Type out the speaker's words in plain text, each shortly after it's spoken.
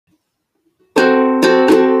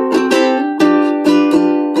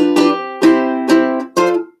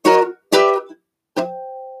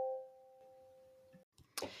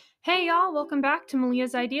Hey y'all, welcome back to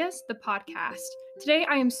Malia's Ideas, the podcast. Today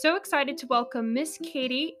I am so excited to welcome Miss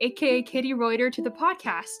Katie, aka Katie Reuter, to the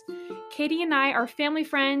podcast. Katie and I are family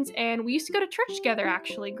friends, and we used to go to church together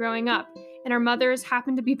actually growing up, and our mothers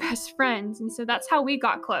happened to be best friends, and so that's how we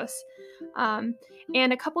got close.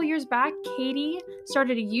 And a couple years back, Katie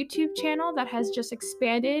started a YouTube channel that has just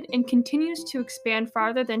expanded and continues to expand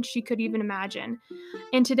farther than she could even imagine.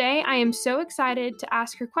 And today I am so excited to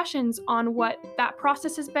ask her questions on what that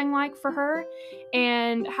process has been like for her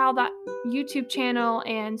and how that YouTube channel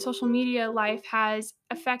and social media life has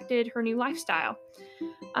affected her new lifestyle.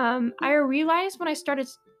 I realized when I started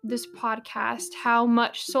this podcast how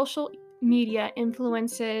much social media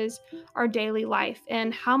influences our daily life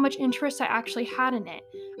and how much interest I actually had in it.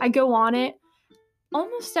 I go on it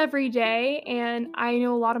almost every day, and I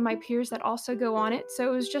know a lot of my peers that also go on it. So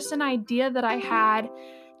it was just an idea that I had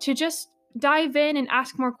to just dive in and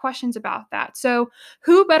ask more questions about that. So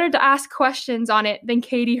who better to ask questions on it than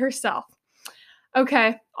Katie herself?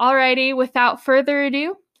 Okay, alrighty, without further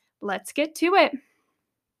ado, let's get to it.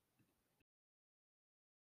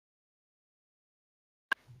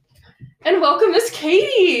 And welcome, Miss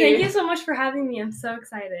Katie. Thank you so much for having me. I'm so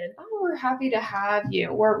excited. Oh, we're happy to have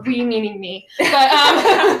you. We meaning me,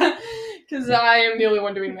 but because I am the only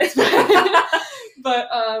one doing this. But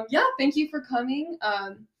yeah, thank you for coming.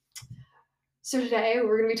 So today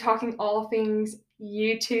we're gonna be talking all things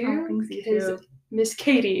YouTube. All things YouTube. Miss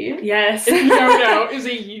Katie, Yes. if you don't know, is a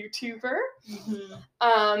YouTuber.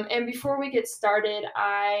 Mm-hmm. And before we get started,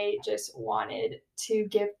 I just wanted to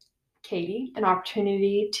give Katie an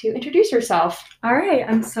opportunity to introduce herself. All right.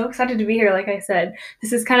 I'm so excited to be here. Like I said,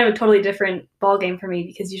 this is kind of a totally different ball game for me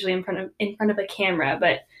because usually in front of a camera,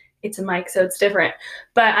 but it's a mic, so it's different.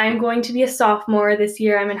 But I'm going to be a sophomore this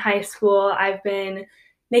year. I'm in high school. I've been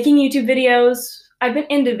making YouTube videos. I've been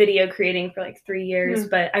into video creating for like 3 years,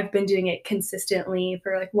 but I've been doing it consistently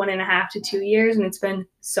for like 1.5 to 2 years, and it's been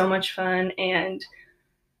so much fun, and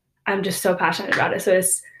I'm just so passionate about it. So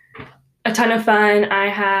it's a ton of fun. I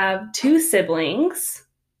have 2 siblings,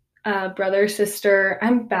 brother, sister.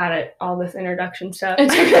 I'm bad at all this introduction stuff.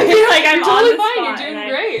 It's okay. Like I'm totally on the fine. spot You're doing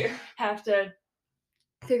great. I have to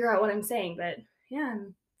figure out what I'm saying, but yeah,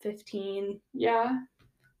 I'm 15. Yeah.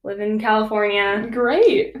 Live in California.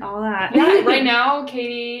 Great. All that. Yeah. Right now,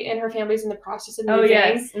 Katie and her family's in the process of moving. Oh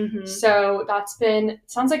yes. Mm-hmm. So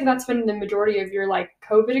sounds like that's been the majority of your like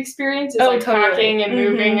COVID experience. Is like totally. packing and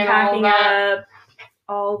moving and packing all that. up,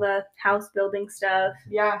 all the house building stuff.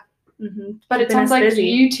 Yeah. Mm-hmm. But it sounds like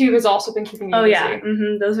YouTube has also been keeping you busy. Yeah.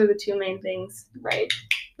 Mm-hmm. Those are the 2 main things. Right.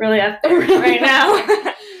 Really up there right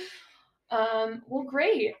now. Well,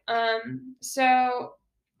 great. So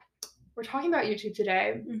we're talking about YouTube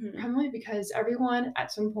today, primarily because everyone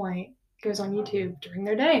at some point goes on YouTube during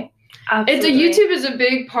their day. Absolutely. YouTube is a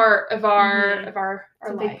big part of our it's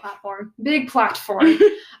a life. Big platform. Big platform.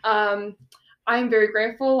 I'm very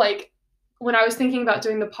grateful. Like when I was thinking about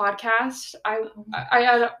doing the podcast,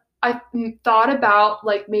 I thought about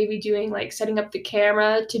like maybe doing like setting up the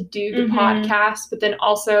camera to do the podcast, but then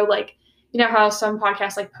also like, you know how some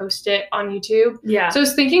podcasts like post it on YouTube? Yeah. So I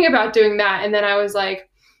was thinking about doing that, and then I was like,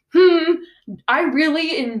 I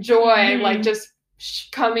really enjoy like just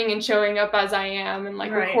coming and showing up as I am and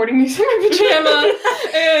like recording these in my pajama.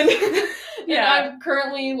 And I'm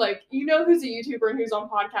currently like, you know who's a YouTuber and who's on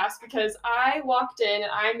podcast because I walked in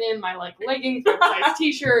and I'm in my like leggings, size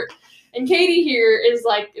t-shirt. And Katie here is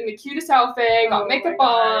like in the cutest outfit, got makeup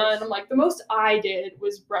on. I'm like, the most I did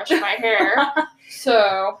was brush my hair.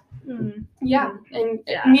 So, yeah. And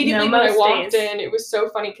immediately when I walked in, it was so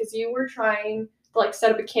funny because you were trying to like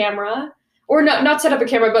set up a camera. Or not set up a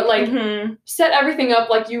camera, but like set everything up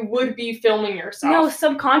like you would be filming yourself. No,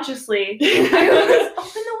 subconsciously. I was,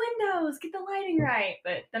 open the windows, get the lighting right.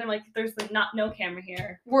 But then I'm like, there's like no camera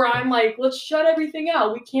here. Where I'm like, let's shut everything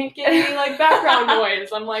out. We can't get any like background noise.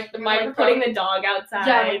 I'm like, the microphone. Like putting the dog outside.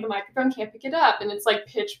 Yeah, like the microphone can't pick it up. And it's like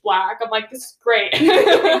pitch black. I'm like, this is great.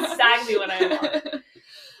 Exactly what I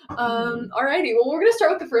want. Alrighty. Well, we're going to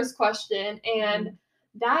start with the first question. And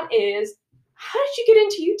that is, how did you get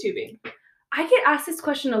into YouTubing? I get asked this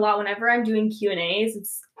question a lot whenever I'm doing Q&As.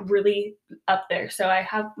 It's really up there. So I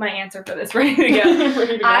have my answer for this ready to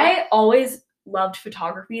go. I always loved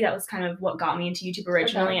photography. That was kind of what got me into YouTube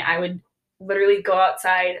originally. Okay. I would literally go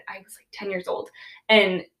outside. I was like 10 years old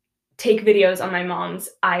and take videos on my mom's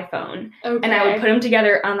iPhone. Okay. And I would put them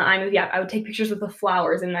together on the iMovie app. I would take pictures of the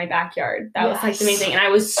flowers in my backyard. That was like the main thing. And I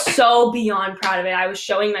was so beyond proud of it. I was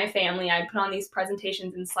showing my family. I'd put on these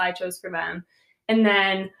presentations and slideshows for them. And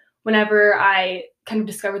then whenever I kind of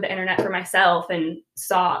discovered the internet for myself and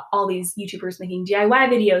saw all these YouTubers making DIY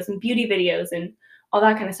videos and beauty videos and all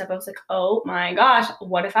that kind of stuff. I was like, oh my gosh,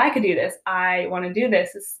 what if I could do this? I want to do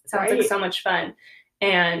this. This sounds like so much fun.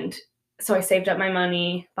 And so I saved up my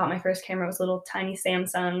money, bought my first camera. It was a little tiny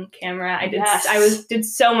Samsung camera. I did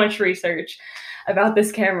so much research about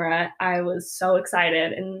this camera. I was so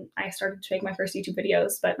excited, and I started to make my first YouTube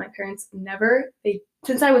videos, but my parents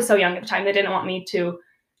since I was so young at the time, they didn't want me to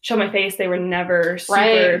show my face. They were never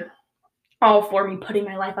super all for me putting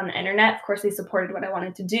my life on the internet. Of course, they supported what I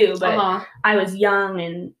wanted to do, but I was young,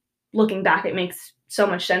 and looking back, it makes so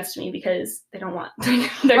much sense to me because they don't want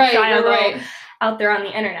their child out there on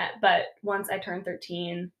the internet. But once I turned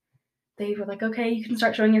 13, they were like, okay, you can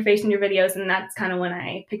start showing your face in your videos. And that's kind of when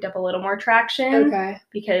I picked up a little more traction.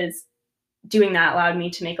 Because doing that allowed me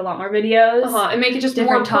to make a lot more videos. And make it just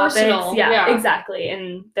more personal. Yeah, exactly.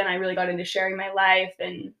 And then I really got into sharing my life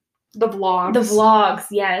and the vlogs. The vlogs,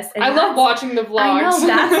 yes. And I love watching the vlogs. I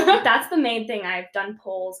know, that's the main thing. I've done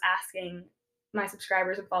polls asking my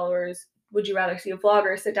subscribers and followers, would you rather see a vlog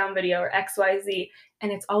or a sit-down video or XYZ?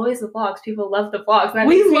 And it's always the vlogs. People love the vlogs. And that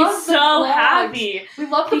makes me so happy. We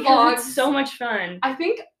love the vlogs. It's so much fun. I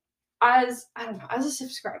think as a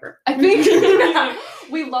subscriber, I think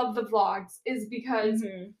we love the vlogs is because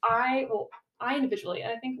I individually,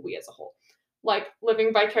 and I think we as a whole, like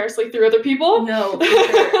living vicariously through other people. No, for sure.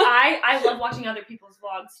 I love watching other people's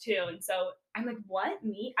vlogs too. And so I'm like, what?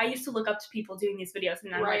 Me? I used to look up to people doing these videos,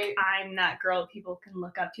 and I'm like, I'm that girl people can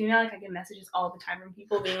look up to. You know, like I get messages all the time from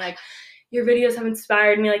people being like, your videos have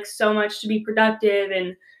inspired me like so much to be productive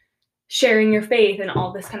and sharing your faith and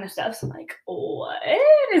all this kind of stuff. So I'm like, what?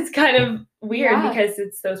 It's kind of weird because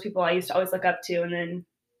it's those people I used to always look up to, and then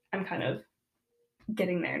I'm kind of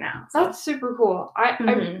getting there now. So. That's super cool. I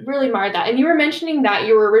really admired that. And you were mentioning that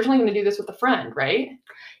you were originally going to do this with a friend, right?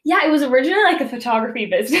 Yeah, it was originally like a photography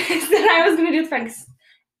business that I was going to do with friends.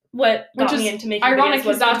 What got me into making ironic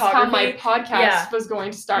because that's photography. How my podcast was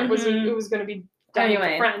going to start. Was it was going to be done with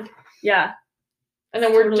a friend. Yeah. And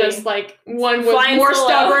then we're just like, one was flying more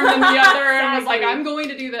stubborn than the other and was like, I'm going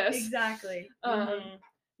to do this. Exactly.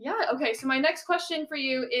 Yeah, okay. So my next question for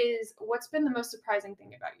you is, what's been the most surprising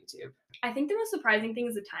thing about YouTube? I think the most surprising thing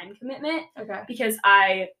is the time commitment. Okay. Because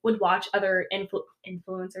I would watch other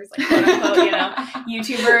influencers, like quote unquote, you know,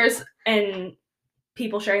 YouTubers and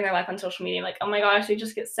people sharing their life on social media. Like, oh my gosh, they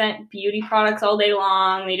just get sent beauty products all day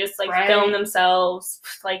long. They just like film themselves.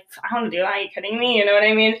 Like, I want to do that. Are you kidding me? You know what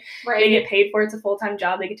I mean? They get paid for it. It's a full-time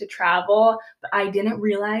job. They get to travel. But I didn't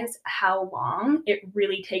realize how long it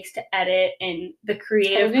really takes to edit and the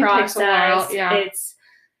creative process. It's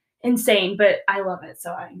insane, but I love it.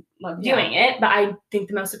 So I love doing it. But I think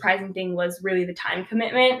the most surprising thing was really the time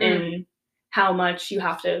commitment and how much you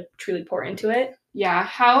have to truly pour into it. Yeah,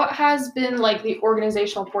 how has been like the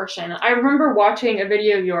organizational portion? I remember watching a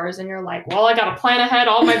video of yours and you're like, well, I got to plan ahead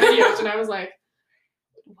all my videos. And I was like,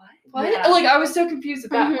 what? Yeah. Like, I was so confused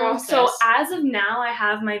with that process. So as of now, I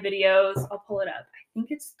have my videos. I'll pull it up. I think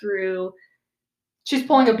it's through... She's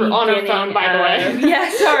pulling up on her phone, by the way.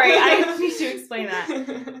 Yeah, sorry. I need to explain that.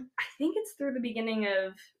 I think it's through the beginning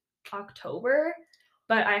of October,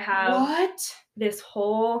 but I have this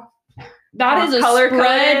whole... That is a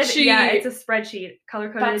spreadsheet. Yeah, it's a spreadsheet.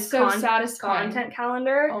 Color-coded. That's so satisfying. Content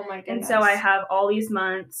calendar. Oh my goodness. And so I have all these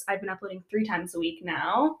months. I've been uploading 3 times a week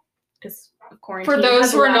now because of quarantine. For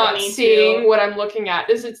those who are not seeing what I'm looking at,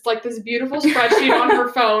 it's like this beautiful spreadsheet on her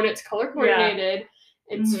phone. It's color coordinated.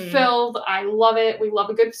 Yeah. It's filled. I love it. We love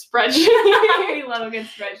a good spreadsheet. We love a good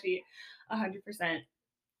spreadsheet. 100%.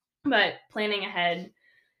 But planning ahead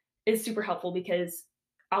is super helpful because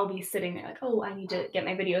I'll be sitting there like, oh, I need to get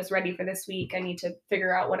my videos ready for this week. I need to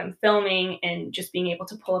figure out what I'm filming, and just being able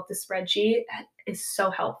to pull up the spreadsheet is so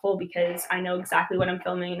helpful because I know exactly what I'm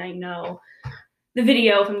filming and I know the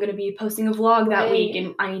video if I'm going to be posting a vlog that week,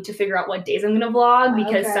 and I need to figure out what days I'm going to vlog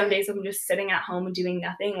because some days I'm just sitting at home and doing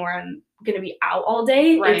nothing, or I'm going to be out all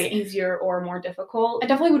day. It's easier or more difficult. I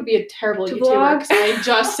definitely would be a terrible YouTuber because I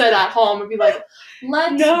just sit at home and be like,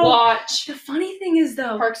 let's watch. The funny thing is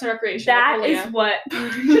though, Parks and Recreation. That is what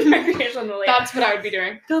That's what I would be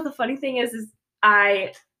doing. No, the funny thing is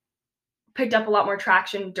I picked up a lot more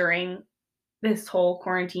traction during this whole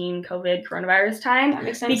quarantine, COVID, coronavirus time. That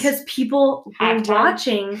makes sense. Because people were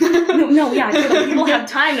watching. People have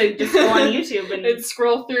time to just go on YouTube and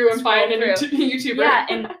scroll through and find a YouTuber. Yeah,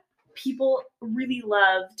 and people really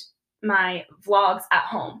loved my vlogs at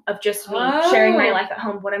home of just me sharing my life at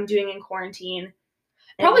home, what I'm doing in quarantine.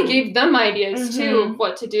 Probably gave them ideas too of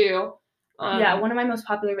what to do. One of my most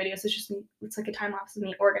popular videos is just me. It's like a time lapse of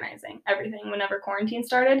me organizing everything whenever quarantine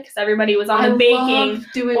started because everybody was on the baking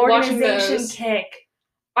organization kick.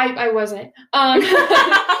 I wasn't.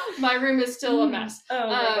 My room is still a mess. Oh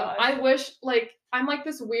my gosh. I wish, like, I'm like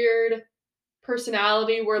this weird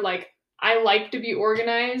personality where like I like to be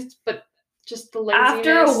organized, but just the laziness.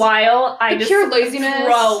 After a while, I just pure laziness.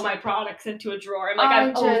 throw my products into a drawer. I'm like,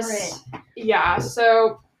 I'm over it. Yeah,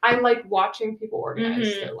 so I like watching people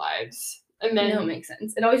organize their lives. And then it makes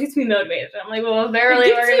sense. It always gets me motivated. I'm like, well, they're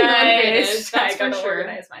really organized. That's I gotta for sure.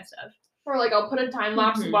 Organize my stuff. Or like I'll put a time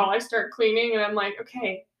lapse while I start cleaning, and I'm like,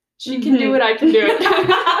 okay, she can do it, I can do it.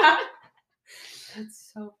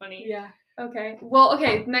 That's so funny. Yeah. Okay. Well,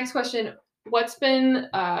 okay. Next question. What's been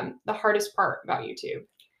the hardest part about YouTube?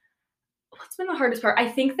 What's been the hardest part? I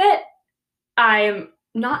think that I'm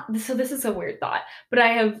not. So this is a weird thought, but I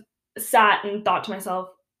have sat and thought to myself,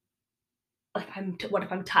 like, what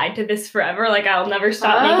if I'm tied to this forever? Like, I'll never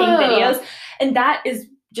stop making videos, and that is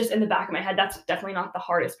just in the back of my head. That's definitely not the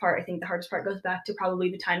hardest part. I think the hardest part goes back to probably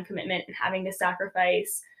the time commitment and having to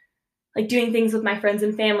sacrifice, like, doing things with my friends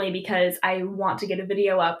and family because I want to get a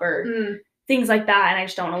video up or things like that. And I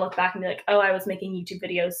just don't want to look back and be like, oh, I was making YouTube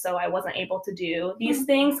videos, so I wasn't able to do these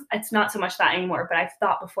things. It's not so much that anymore, but I've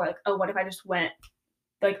thought before, like, oh, what if I just went,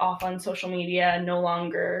 like, off on social media, no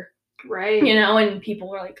longer, right? You know, and people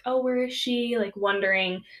were like, oh, where is she? Like,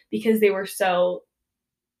 wondering because they were so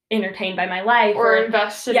entertained by my life or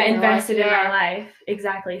invested in my life.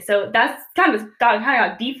 Exactly. So that's kind of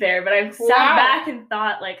got deep there, but I've sat back and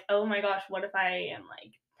thought, like, oh my gosh, what if I am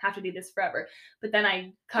like have to do this forever? But then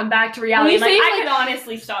I come back to reality and I could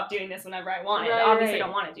honestly stop doing this whenever I wanted. Obviously I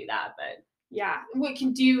don't want to do that, but yeah. Wait,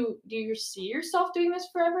 do you see yourself doing this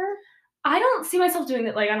forever? I don't see myself doing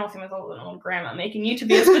that. Like, I don't see myself as an old grandma making YouTube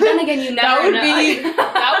videos. But then again, you never know.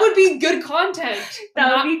 That would be good content.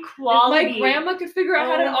 That would be quality. If my grandma could figure out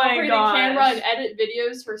how to operate a camera and edit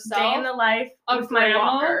videos herself. Day in the life of my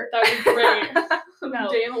walker. That would be great.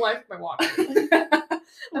 No. Day in the life of my walker.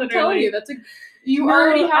 I'm telling you, you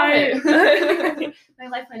already have it. My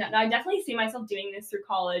life planned out. Now, I definitely see myself doing this through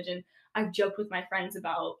college, and I've joked with my friends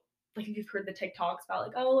about, like, if you've heard the TikToks about,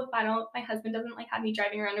 like, oh, if my husband doesn't, like, have me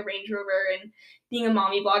driving around a Range Rover and being a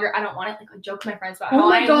mommy blogger, I don't want it. Like, I joke with my friends about how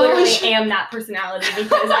I literally am that personality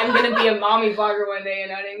because I'm going to be a mommy blogger one day, you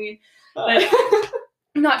know what I mean?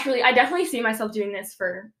 But not truly. I definitely see myself doing this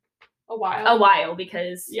for a while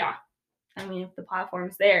because, yeah. I mean, if the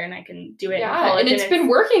platform's there and I can do it in college, college, and it's been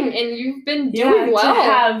working and you've been doing well. To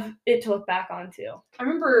have it to look back on, too. I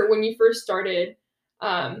remember when you first started,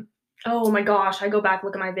 oh my gosh, I go back,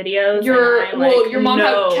 look at my videos. Your mom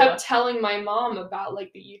kept telling my mom about,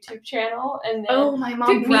 like, the YouTube channel, and then my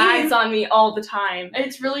mom brags on me all the time.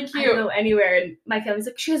 It's really cute. I go anywhere, and my family's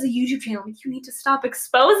like, she has a YouTube channel. I'm like, you need to stop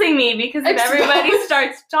exposing me because if everybody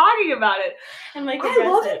starts talking about it. And like, I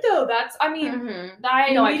love it though.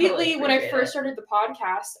 Immediately when I first started the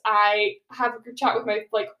podcast, I have a group chat with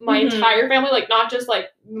my entire family, like not just like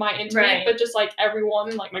my intimate, but just like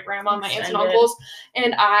everyone, like my grandma, my aunts and uncles,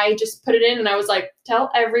 and I just put it in and I was like, tell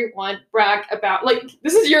everyone, brag about, like,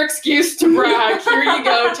 this is your excuse to brag. Here you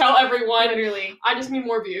go, tell everyone. Literally. I just need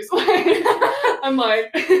more views. I'm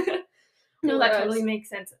like, no, that totally makes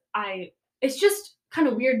sense. It's just kind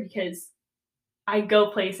of weird because I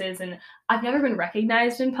go places and I've never been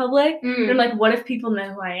recognized in public. And I'm like, what if people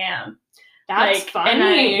know who I am? That's funny.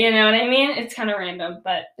 And you know what I mean? It's kind of random,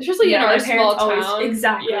 but especially in our small town.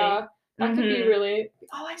 Exactly. Yeah, that could be really.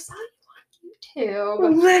 Oh, I saw you on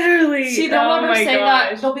YouTube. Literally. See, they'll never say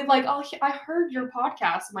that. They'll be like, "Oh, I heard your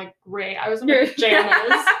podcast." I'm like, "Great!" I was in my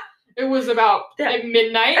pajamas. It was about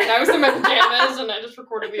midnight, and I was in my pajamas, and I just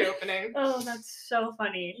recorded the opening. Oh, that's so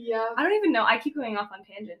funny. Yeah. I don't even know. I keep going off on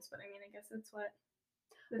tangents, but I mean, I guess that's what.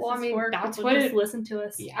 That's what just listen to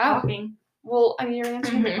us talking. Well, I mean, you're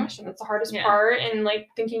answering the question. That's the hardest part, and like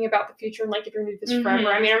thinking about the future and like if you're gonna do this forever.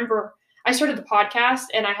 I mean, I remember I started the podcast,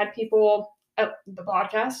 and I had people at the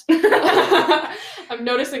podcast. I'm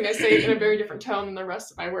noticing I say it in a very different tone than the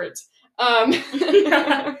rest of my words.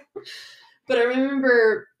 But I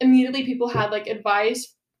remember immediately people had like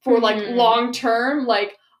advice for like long term,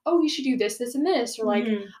 like, oh, you should do this, this, and this, or like,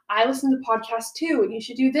 I listen to podcasts too, and you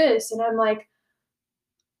should do this, and I'm like,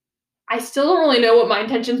 I still don't really know what my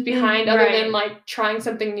intentions behind other than like trying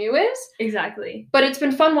something new is. Exactly. But it's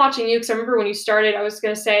been fun watching you because I remember when you started, I was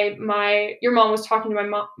gonna say your mom was talking to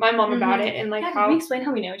my mom about it and like how. Can we explain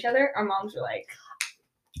how we know each other? Our moms were like.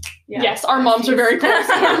 Yeah, yes, our moms are very close.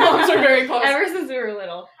 Our moms are very close. Ever since we were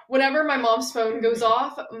little. Whenever my mom's phone goes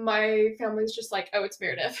off, my family's just like, oh, it's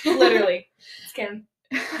Meredith. Literally. It's Kim.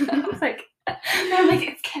 I was like, I'm like,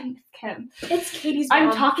 it's Kim. It's Katie's mom.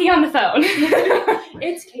 I'm talking on the phone.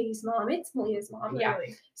 It's Katie's mom. It's Malia's mom. Literally.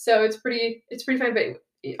 Yeah. So it's pretty fun. But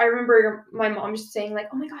I remember my mom just saying like,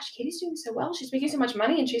 oh my gosh, Katie's doing so well. She's making so much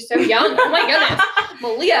money and she's so young. Oh my goodness.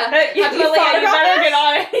 Malia, have you thought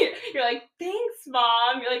about this? You're like, thanks,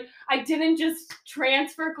 Mom. You're like, I didn't just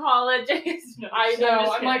transfer colleges. No, I know.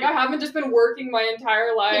 I'm kidding. like, I haven't just been working my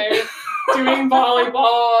entire life doing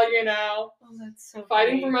volleyball, you know, Oh, that's so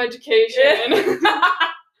fighting funny. for my education.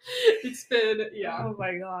 It's been, yeah. Oh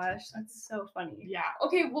my gosh, that's so funny. Yeah.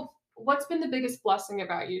 Okay, well, what's been the biggest blessing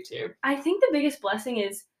about YouTube? I think the biggest blessing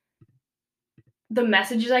is the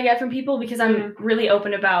messages I get from people because I'm really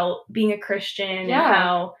open about being a Christian Yeah. and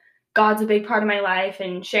how God's a big part of my life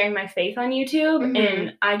and sharing my faith on YouTube. Mhm.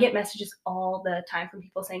 And I get messages all the time from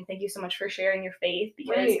people saying, thank you so much for sharing your faith,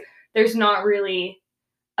 because Right. there's not really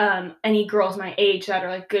any girls my age that are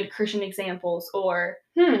like good Christian examples, or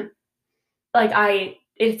like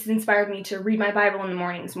it's inspired me to read my Bible in the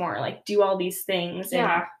mornings more, like do all these things.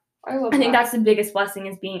 Yeah. And I think that's the biggest blessing,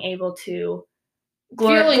 is being able to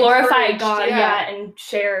Feel glorify encouraged, God, yeah. and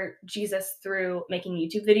share Jesus through making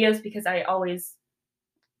YouTube videos, because I always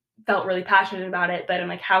felt really passionate about it. But I'm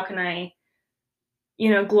like, how can I,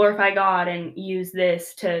 glorify God and use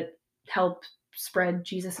this to help spread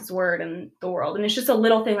Jesus's word in the world? And it's just a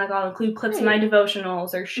little thing, like I'll include clips in my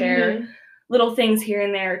devotionals or share little things here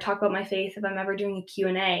and there, talk about my faith if I'm ever doing a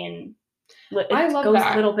Q&A, and I love goes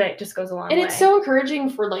that. a little bit, just goes a long way. And it's so encouraging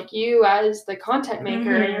for like you as the content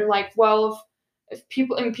maker, and you're like, well, if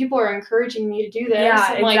people are encouraging me to do this,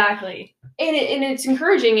 yeah, and exactly. And it's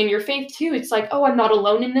encouraging in your faith too. It's like, oh, I'm not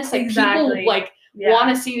alone in this. Like Exactly. people like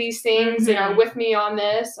want to see these things and are with me on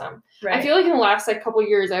this. Right. I feel like in the last like couple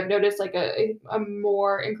years, I've noticed like a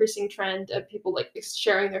more increasing trend of people like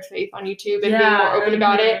sharing their faith on YouTube and being more open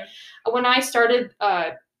about it. When I started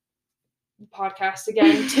podcast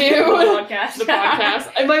again too, the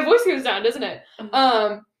podcast, and my voice goes down, doesn't it?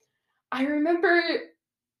 I remember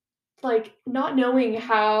like not knowing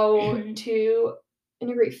how to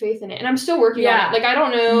integrate faith in it, and I'm still working on it. Like I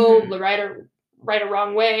don't know the right or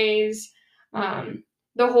wrong ways.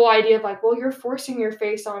 The whole idea of like, well, you're forcing your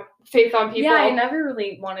faith on people. Yeah, I never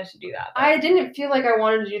really wanted to do that. But I didn't feel like I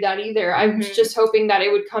wanted to do that either. I was just hoping that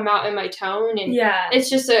it would come out in my tone, and it's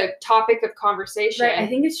just a topic of conversation. Right. I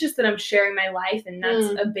think it's just that I'm sharing my life, and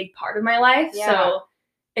that's a big part of my life. Yeah. So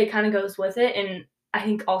it kind of goes with it. And I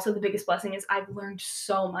think also the biggest blessing is I've learned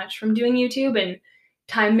so much from doing YouTube, and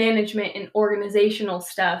time management and organizational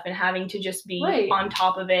stuff, and having to just be on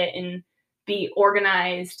top of it and be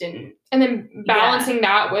organized, and then balancing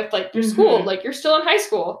that with like your school, like you're still in high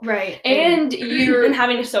school, right? And you're and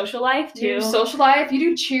having a social life too. You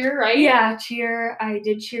do cheer, right? Yeah, cheer. I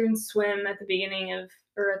did cheer and swim at the beginning of,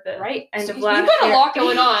 or at the end of last year. You've got a lot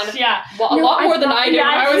going on. Yeah, well, a lot more than I did when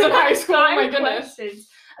I was in high school. Oh my goodness.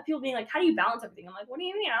 People being like, how do you balance everything? I'm like, what do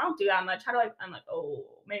you mean? I don't do that much. How do I? I'm like, oh,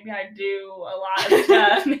 maybe I do a lot of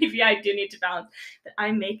stuff. Maybe I do need to balance. But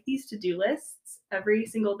I make these to-do lists every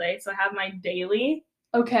single day. So I have my daily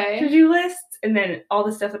to-do lists, and then all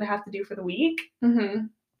the stuff that I have to do for the week.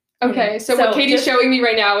 Okay, so what Katie's showing me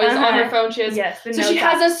right now is on her phone. She has so she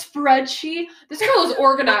has a spreadsheet. This girl is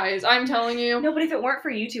organized. I'm telling you. No, but if it weren't for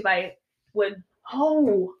YouTube, I would.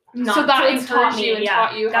 So that taught you how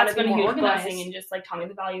to be more organized. That's been a huge blessing, and just like taught me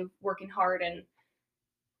the value of working hard and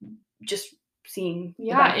just seeing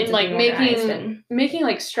and like making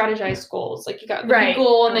like strategized goals. Like you got the big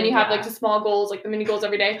goal, and then you have like the small goals, like the mini goals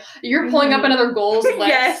every day. You're pulling up another goals list.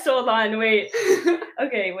 Yes, hold on, wait.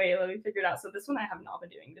 Okay, wait, let me figure it out. So this one I have not been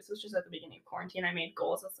doing. This was just at the beginning of quarantine. I made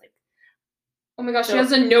goals. It's like, oh my gosh, she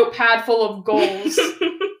has a notepad full of goals.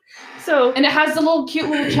 And it has the cute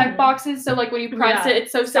little check boxes. So like when you press it,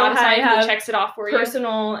 it's so satisfying. It checks it off for you.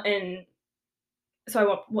 Personal, and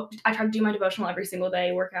so I try to do my devotional every single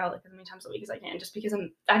day, work out like as many times a week as I can, just because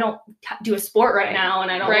I don't do a sport right now,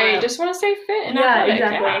 and I don't just want to stay fit and athletic.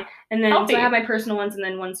 Exactly. Yeah. And then so I have my personal ones, and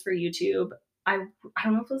then ones for YouTube. I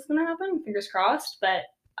don't know if this is gonna happen. Fingers crossed, but.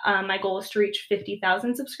 My goal is to reach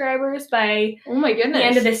 50,000 subscribers by the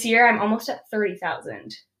end of this year. I'm almost at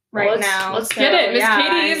 30,000 now. Let's get it, Miss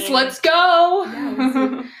Katie's. Let's go.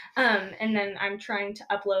 And then I'm trying to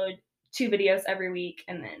upload 2 videos every week,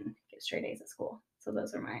 and then get straight A's at school. So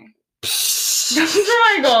those are my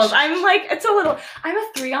goals. I'm like, I'm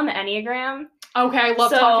a 3 on the Enneagram. Okay, I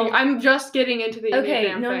love talking. I'm just getting into the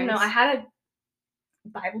Enneagram things. No. I had a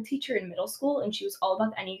Bible teacher in middle school, and she was all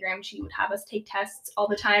about the Enneagram. She would have us take tests all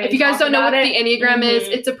the time. If you guys don't know what the Enneagram is,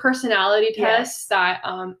 it's a personality test that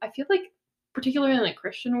I feel like, particularly in the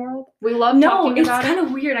Christian world, we love talking about it. It's kind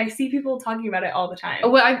of weird. I see people talking about it all the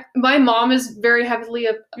time. Well, my mom is very heavily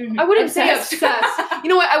I wouldn't say obsessed. You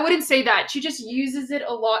know what? I wouldn't say that. She just uses it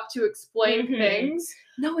a lot to explain things.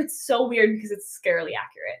 No, it's so weird because it's scarily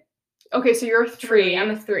accurate. Okay, so you're a 3. I'm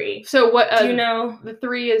a 3. So what? Do you know the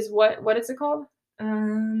 3 is what? What is it called?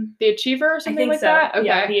 The Achiever or I something think like so. that? Okay.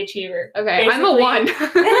 Yeah, the Achiever. Okay, I'm a Basically-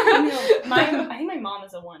 1. I think my mom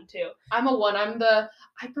is a 1 too. I'm a 1.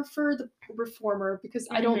 I prefer the reformer because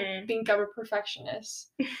I don't Mhm. think I'm a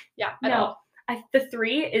perfectionist. Yeah, at No. all. The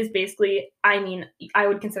 3 is basically, I mean, I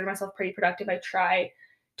would consider myself pretty productive. I try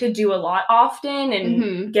to do a lot often and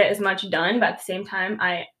Mhm. get as much done, but at the same time,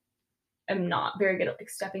 I am not very good at like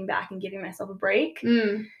stepping back and giving myself a break.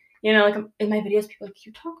 Mm. You know, like in my videos, people are like,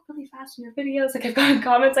 you talk really fast in your videos. Like I've gotten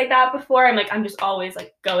comments like that before. I'm just always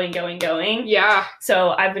like going. Yeah.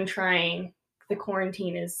 So I've been trying. The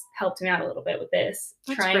quarantine has helped me out a little bit with this.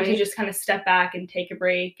 That's trying great. to just kind of step back and take a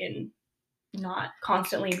break and not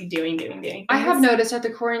constantly be doing things. I have noticed that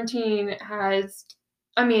the quarantine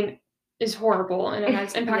is horrible and it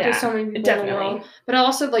has impacted so many people in the world. But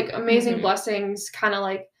also like amazing Mhm. blessings kind of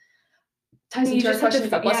like ties You into our just have to question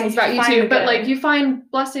about fi- yeah, blessings you have about to you find too. the But like good. you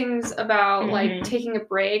find blessings about like Mhm. taking a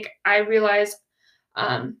break. I realized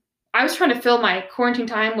I was trying to fill my quarantine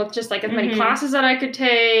time with just like as many Mhm. classes that I could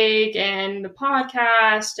take and the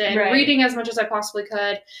podcast and Right. reading as much as I possibly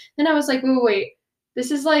could. Then I was like, wait.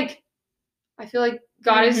 This is like, I feel like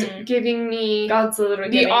God is Mhm. giving me God's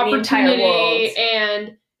literally the giving the entire world. opportunity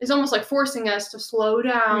and is almost like forcing us to slow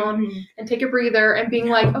down Mhm. and take a breather and being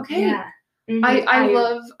like, okay, Yeah. Mhm. I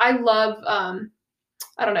love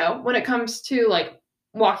I don't know, when it comes to like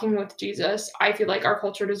walking with Jesus, I feel like our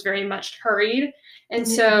culture is very much hurried. And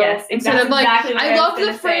so Yes, instead of like exactly what I I love was the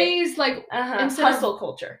gonna say. phrase like instead of hustle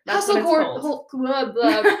culture. That's hustle what it's called.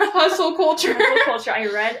 hustle culture. Hustle culture. I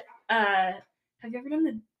read. Have you ever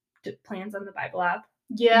done the plans on the Bible app?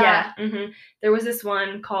 Yeah. Mm-hmm. There was this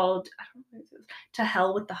one called I don't know what it is, To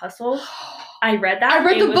Hell with the Hustle. I read that. I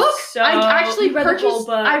read the book. So, I actually you read the whole purchased.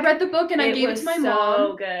 book. I read the book and I gave it was to my so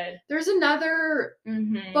mom. good. There's another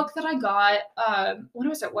Mm-hmm. book that I got when I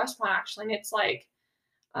was at West Point actually, and it's like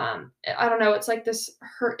I don't know, it's like this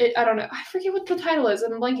I don't know, I forget what the title is,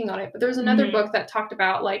 I'm blanking on it, but there's another Mhm. book that talked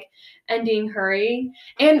about like ending hurry,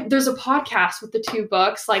 and there's a podcast with the 2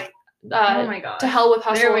 books, like Oh my gosh. To Hell with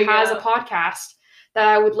Hustle There we has go. a podcast that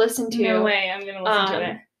I would listen to. No way, I'm gonna listen to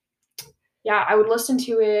it. Yeah, I would listen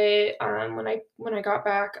to it when I got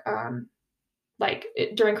back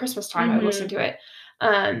during Christmas time. I would listen to it.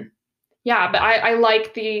 Yeah, but I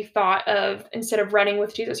like the thought of instead of running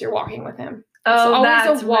with Jesus, you're walking with him. Oh, it's always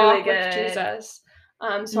that's a walk really good. with Jesus.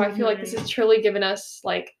 So I feel like this has truly given us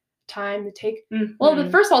like time to take. Well, Mhm.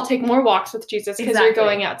 first of all, take more walks with Jesus because you're Exactly.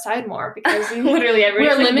 going outside more because literally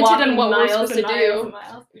we're limited on what we're supposed to do. And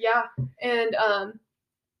miles. Yeah,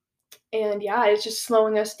 and yeah, it's just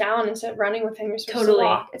slowing us down instead of running with him. You're supposed to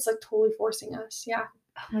walk. It's like totally forcing us. Yeah.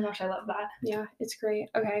 Oh my gosh, I love that. Yeah, it's great.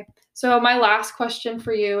 Okay. So my last question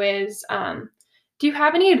for you is, do you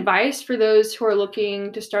have any advice for those who are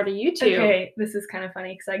looking to start a YouTube? Okay, this is kind of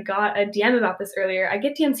funny because I got a DM about this earlier. I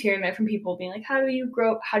get DMs here and there from people being like, how'd you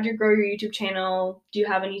grow your YouTube channel? Do you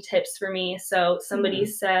have any tips for me? So somebody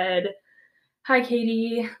said, hi,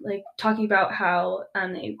 Katie, like talking about how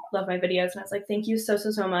they love my videos. And I was like, thank you so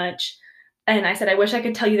much. And I said, I wish I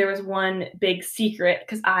could tell you there was one big secret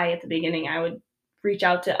because at the beginning, I would reach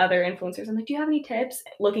out to other influencers. I'm like, do you have any tips?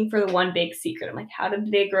 Looking for the one big secret. I'm like, how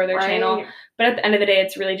did they grow their channel? But at the end of the day,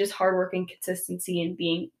 it's really just hard work and consistency and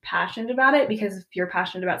being passionate about it, because if you're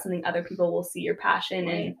passionate about something, other people will see your passion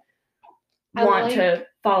and want to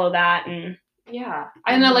follow that. And yeah.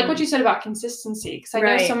 And I like what you said about consistency, because I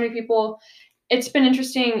know so many people, it's been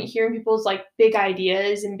interesting hearing people's like big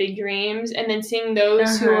ideas and big dreams and then seeing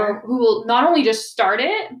those who will not only just start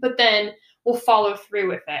it, but then will follow through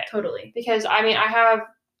with it. Totally. Because I mean, I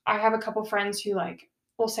have a couple friends who like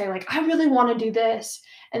will say like, I really want to do this.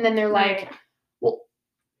 And then they're like,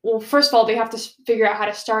 well, first of all, they have to figure out how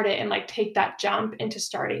to start it and like take that jump into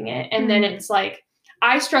starting it. And then it's like,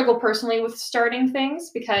 I struggle personally with starting things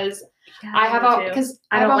because I have a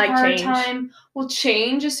hard time. Well,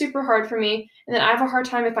 change is super hard for me. And then I have a hard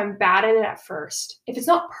time if I'm bad at it at first. If it's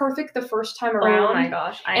not perfect the first time around. Oh my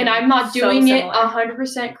gosh. And I'm not doing it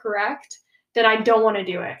 100% correct, then I don't want to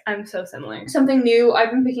do it. I'm so similar. Something new I've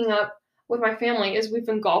been picking up with my family is we've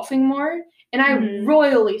been golfing more, and I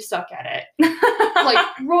royally suck at it. Like,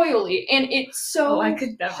 royally. And it's so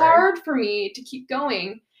hard for me to keep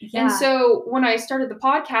going. Yeah. And so when I started the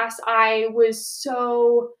podcast, I was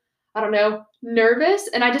so, I don't know, nervous,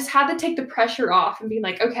 and I just had to take the pressure off and be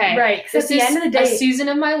like, okay, this is end of the day, a season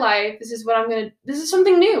of my life. This is what this is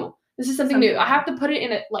something new. This is something new. I have to put it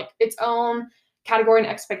in its own category and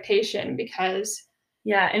expectation, because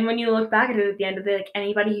and when you look back at it at the end of the day, like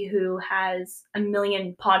anybody who has 1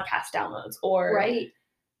 million podcast downloads or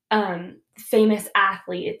famous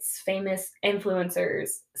athletes, famous influencers,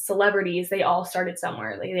 celebrities, they all started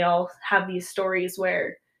somewhere. Like they all have these stories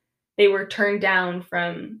where they were turned down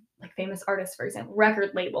from, like, famous artists, for example,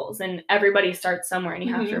 record labels, and everybody starts somewhere, and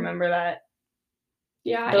you have to remember that.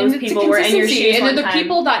 Yeah, those people were in your shoes and one the time.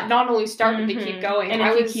 people that not only start but they keep going. And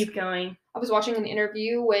if you keep going. I was watching an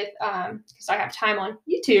interview with because I have time on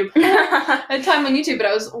YouTube. I had time on YouTube, but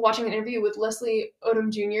I was watching an interview with Leslie Odom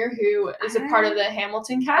Jr., who is a part of the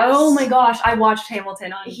Hamilton cast. Oh my gosh, I watched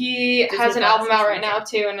Hamilton on. He has an album out right now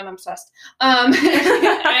too, and I'm obsessed.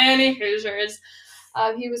 Any Hoosiers.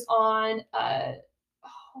 He was on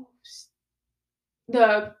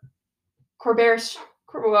the Colbert.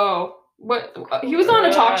 Whoa. What he was on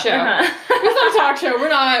a talk show. He was on a talk show.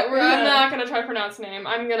 I'm not gonna try to pronounce the name.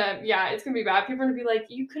 It's gonna be bad. People are gonna be like,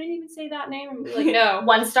 you couldn't even say that name. I'm like, no.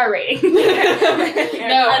 1-star rating. No,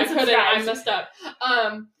 I couldn't. I messed up.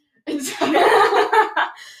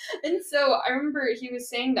 And so I remember he was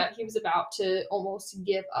saying that he was about to almost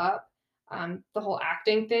give up the whole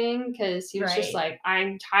acting thing, because he was just like,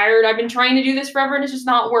 I'm tired. I've been trying to do this forever and it's just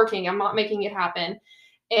not working. I'm not making it happen.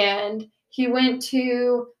 And he went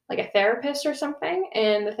to like a therapist or something,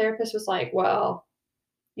 and the therapist was like, well,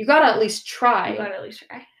 you gotta at least try.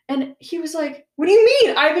 And he was like, what do you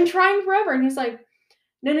mean? I've been trying forever. And he's like,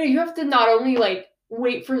 no, you have to not only like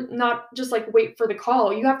wait for the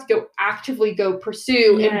call. You have to actively go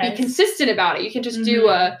pursue and be consistent about it. You can just do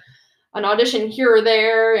an audition here or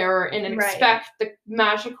there and expect the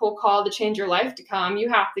magical call to change your life to come. You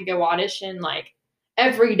have to go audition like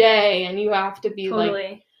every day, and you have to be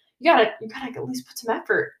like, you gotta at least put some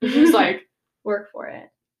effort. He's like, work for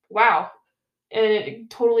it. Wow. And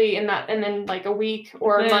and then like a week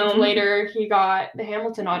or a month later, he got the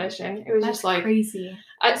Hamilton audition. It was just like crazy.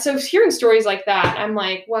 So hearing stories like that, I'm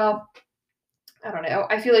like, well, I don't know.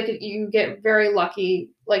 I feel like you get very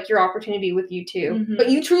lucky, like your opportunity with YouTube,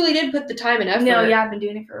 but you truly did put the time and effort. No, yeah, I've been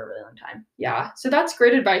doing it for a really long time. Yeah, so that's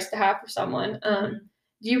great advice to have for someone.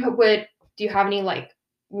 Do you have any like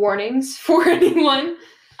warnings for anyone?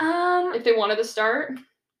 If they wanted to start?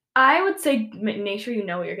 I would say make sure you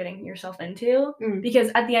know what you're getting yourself into,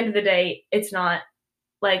 because at the end of the day, it's not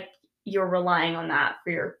like you're relying on that for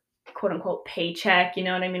your quote unquote paycheck. You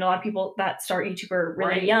know what I mean? A lot of people that start YouTube are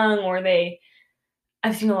really young, or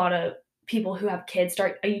I've seen a lot of people who have kids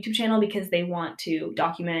start a YouTube channel because they want to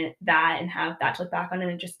document that and have that to look back on,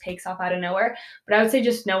 and it just takes off out of nowhere. But I would say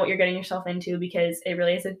just know what you're getting yourself into, because it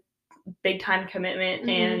really is a big time commitment,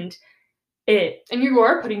 and you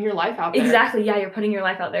are putting your life out there. Exactly, yeah, you're putting your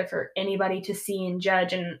life out there for anybody to see and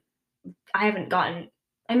judge. And I've gotten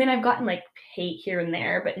like hate here and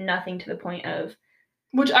there, but nothing to the point of,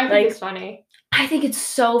 which I think is funny. I think it's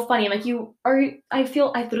so funny. Like I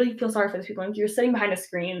literally feel sorry for those people. Like, you're sitting behind a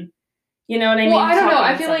screen, you know what I mean? Well, I don't know.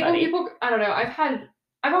 I feel like when people, I don't know.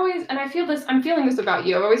 I've always, and I'm feeling this about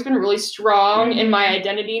you. I've always been really strong in my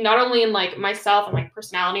identity, not only in like myself and like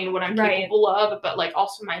personality and what I'm capable of, but like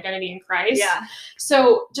also my identity in Christ. Yeah.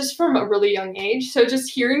 So just from a really young age. So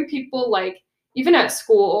just hearing people like, even at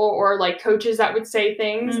school, or like coaches that would say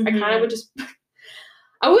things, I kind of would just,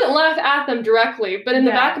 I wouldn't laugh at them directly, but in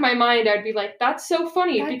the back of my mind, I'd be like, that's so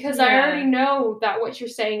funny, because I already know that what you're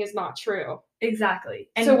saying is not true. Exactly.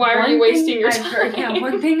 And so why are you wasting your time?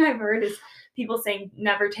 One thing I've heard is people saying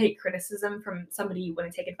never take criticism from somebody you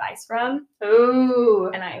wouldn't take advice from.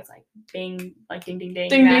 Ooh. And I was like, bing, like ding, ding, ding.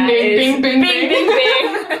 Ding, ding, ding, bing, bing, bing, bing,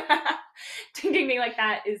 bing. Ding, ding, ding, like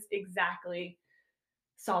that is exactly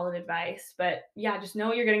solid advice. But yeah, just know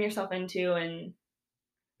what you're getting yourself into, and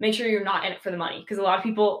make sure you're not in it for the money. Because a lot of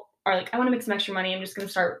people are like, I want to make some extra money. I'm just going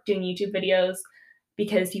to start doing YouTube videos,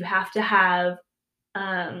 because you have to have,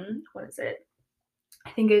 what is it? I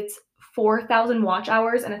think it's 4,000 watch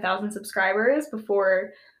hours and 1,000 subscribers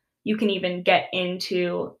before you can even get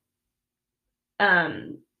into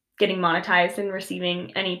getting monetized and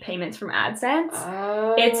receiving any payments from AdSense.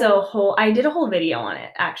 I did a whole video on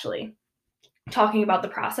it, actually, talking about the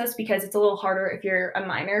process, because it's a little harder if you're a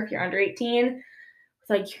minor, if you're under 18. It's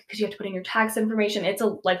like, because you have to put in your tax information.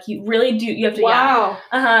 You really do. You have to. Wow.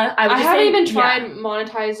 Yeah. I haven't even tried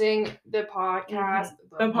monetizing the podcast.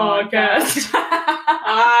 The podcast.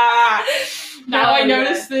 Now I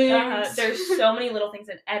notice things. There's so many little things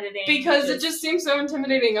in editing. Because it just seems so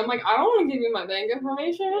intimidating. I'm like, I don't want to give you my bank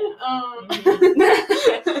information.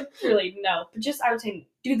 Really, no. But just, I would say,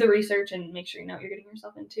 do the research and make sure you know what you're getting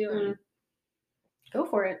yourself into. And go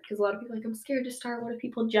for it. Because a lot of people are like, I'm scared to start. What if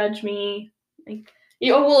people judge me? Like,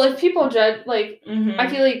 well, if people judge, like, I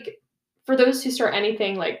feel like for those who start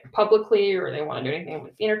anything like publicly, or they want to do anything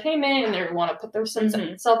with entertainment and they want to put themselves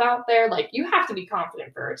out there, like, you have to be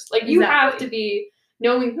confident first. Like, you have to be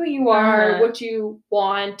knowing who you are, Uh-huh. what you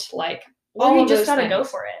want, like Or all you of just those gotta go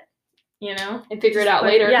things. for it, you know? And figure it Just out put-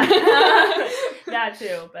 later. Yeah. That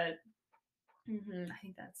too, but I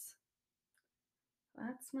think that's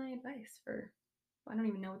my advice for. I don't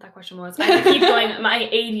even know what that question was. I keep going. My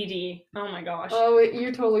ADD. Oh my gosh. Oh,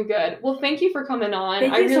 you're totally good. Well, thank you for coming on.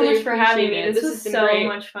 Thank I you so really much for having appreciate me. it. This was has been so great.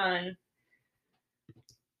 much fun.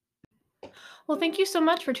 Well, thank you so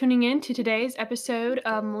much for tuning in to today's episode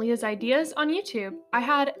of Malia's Ideas on YouTube. I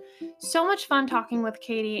had so much fun talking with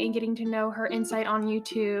Katie and getting to know her insight on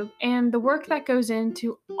YouTube and the work that goes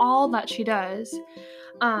into all that she does.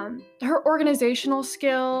 Her organizational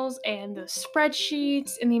skills and the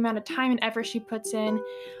spreadsheets and the amount of time and effort she puts in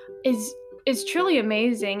is truly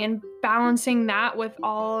amazing, and balancing that with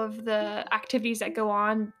all of the activities that go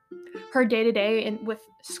on her day to day and with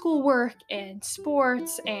schoolwork and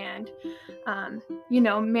sports and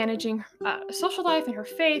managing social life and her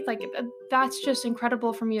faith, like that's just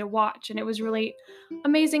incredible for me to watch, and it was really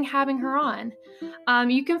amazing having her on.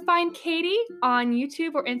 You can find Katie on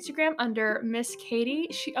YouTube or Instagram under Miss Katie.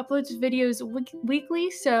 She uploads videos weekly,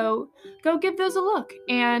 so go give those a look.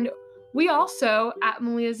 And we also, at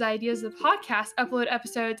Malia's Ideas, the podcast, upload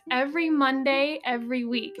episodes every Monday, every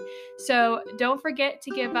week. So don't forget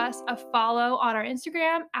to give us a follow on our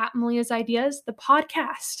Instagram at Malia's Ideas, the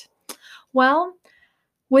podcast. Well,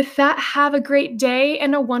 with that, have a great day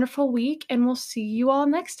and a wonderful week, and we'll see you all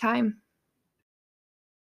next time.